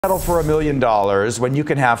Settle for $1 million when you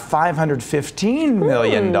can have $515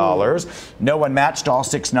 million. No one matched all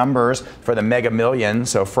 6 numbers for the Mega Million,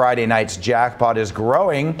 so Friday night's jackpot is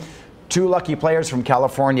growing. 2 lucky players from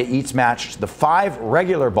California each matched the 5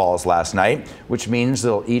 regular balls last night, which means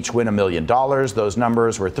they'll each win $1 million. Those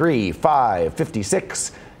numbers were 3, 5,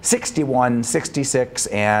 56, 61, 66,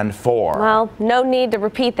 and 4. Well, no need to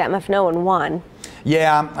repeat them if no one won.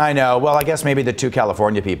 Yeah, I know. Well, I guess maybe the 2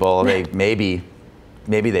 California people, maybe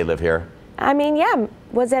they live here. I mean, yeah.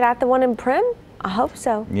 Was it at the one in Prim? I hope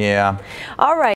so. Yeah. All right.